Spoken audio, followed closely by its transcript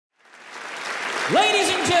Ladies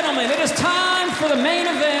and gentlemen, it is time for the main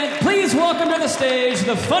event. Please welcome to the stage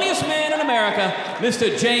the funniest man in America,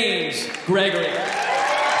 Mr. James Gregory.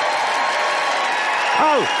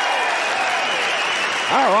 Oh.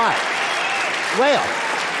 All right. Well.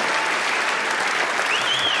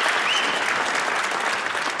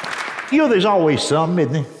 You know, there's always something,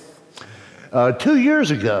 isn't there? 2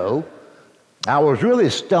 years ago, I was really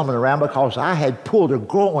stumbling around because I had pulled a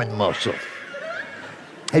groin muscle.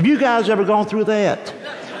 Have you guys ever gone through that?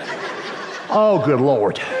 Oh, good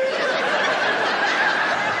Lord.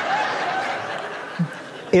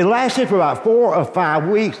 It lasted for about 4 or 5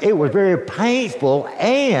 weeks. It was very painful,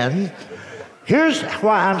 and here's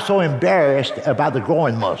why I'm so embarrassed about the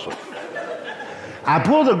groin muscle. I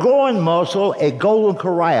pulled the groin muscle at Golden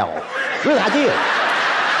Corral. Really, I did.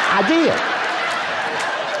 I did.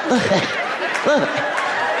 Look.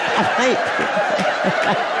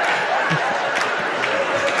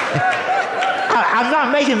 I'm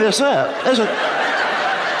not making this up.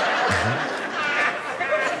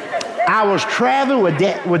 I was traveling with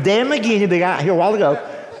Dan McGinney, the guy here a while ago.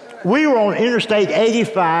 We were on Interstate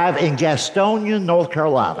 85 in Gastonia, North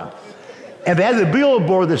Carolina. And they had a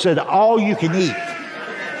billboard that said, all you can eat.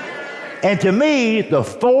 And to me, the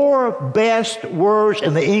 4 best words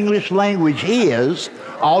in the English language is,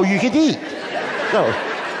 all you can eat. So,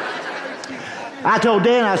 I told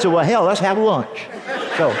Dan, I said, well, hell, let's have lunch.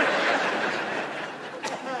 So,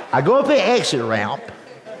 I go up the exit ramp,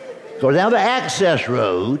 go down the access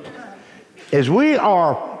road. As we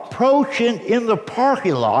are approaching in the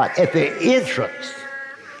parking lot at the entrance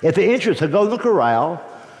to Golden Corral,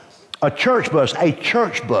 a church bus,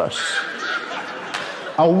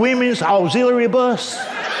 a women's auxiliary bus,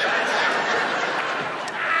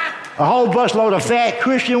 a whole busload of fat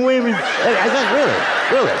Christian women.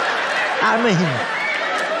 Really.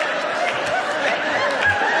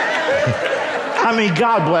 I mean,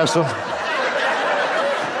 God bless them.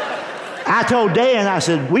 I told Dan, I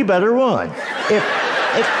said, we better run.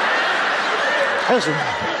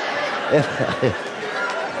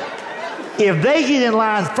 If they get in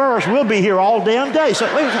line first, we'll be here all damn day. So,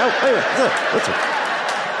 listen.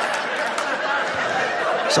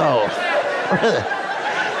 So,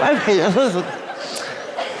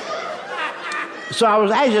 so I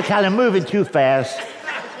was actually kind of moving too fast,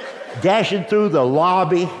 dashing through the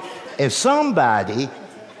lobby, and somebody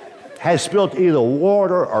had spilled either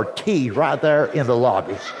water or tea right there in the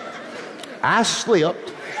lobby. I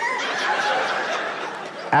slipped.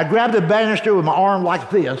 I grabbed the banister with my arm like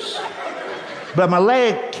this, but my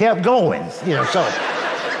leg kept going, so.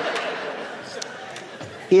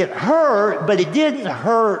 It hurt, but it didn't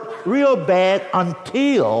hurt real bad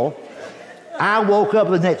until I woke up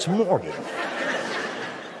the next morning.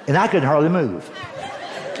 And I couldn't hardly move.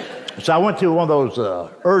 So I went to one of those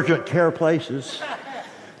urgent care places.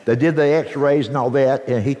 They did the x-rays and all that,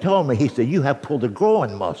 and he told me, he said, you have pulled a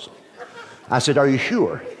groin muscle. I said, are you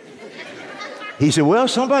sure? He said, well,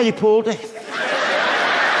 somebody pulled it.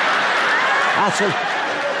 I said,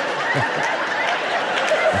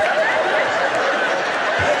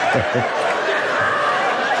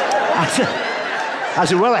 I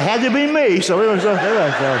said, well, it had to be me, so it was the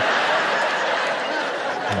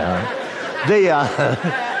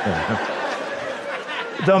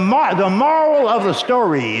moral of the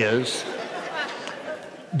story is,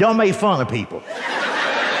 don't make fun of people.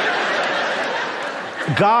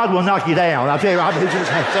 God will knock you down. I'll tell you.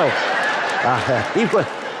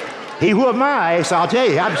 He whooped my ass. I'll tell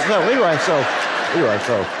you. Anyway.